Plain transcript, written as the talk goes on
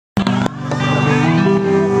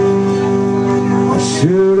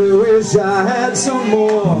wish I had some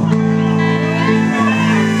more.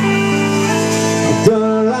 I've done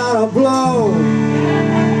a lot of blow,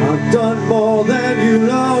 I've done more than you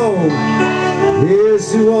know.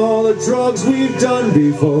 Here's to all the drugs we've done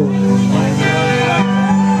before.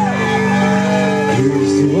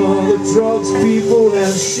 Here's to all the drugs people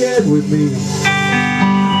have shared with me.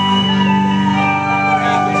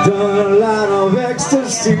 I've done a lot of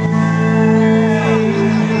ecstasy,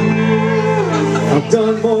 I've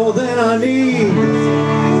done more than I need.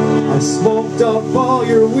 I smoked up all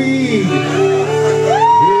your weed.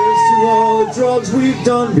 Here's to all the drugs we've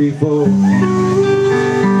done before.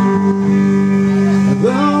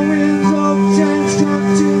 The winds of change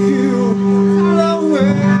continue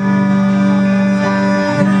blowing,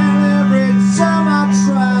 and every time I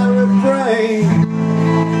try to refrain,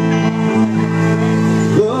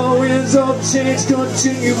 the winds of change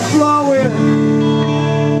continue blowing,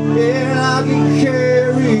 and I get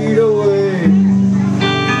carried away.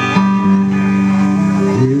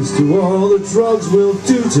 Here's to all the drugs we'll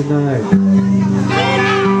do tonight.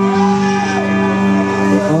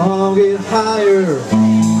 I'll get higher,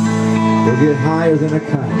 we'll get higher than a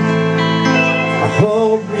kite. I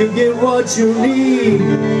hope you get what you need,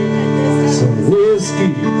 some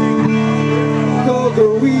whiskey, coca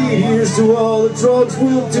weed. Here's to all the drugs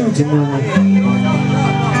we'll do tonight.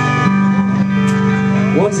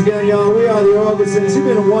 Once again, y'all, we are the Orbitsuns. You've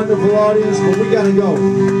been a wonderful audience, but we gotta go.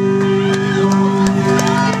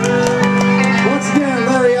 Once again,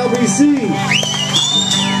 Larry LBC.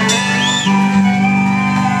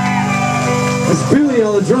 It's Billy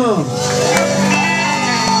on the drums,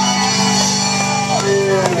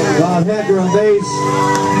 Bob Hecker on bass,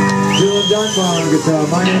 Dylan Dunbar on guitar.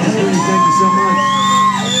 My name is Billy. Thank you so much.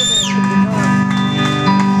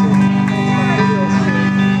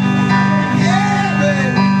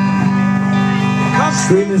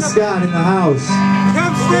 Screaming Scott in the house.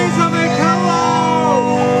 Come sneeze on my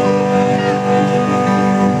pillow!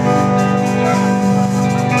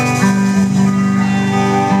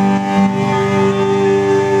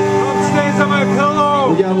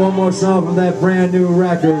 We got one more song from that brand new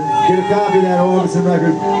record. Get a copy of that Orbitsun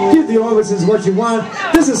record. Give the Orbitsuns what you want.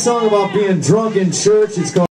 This is a song about being drunk in church. It's called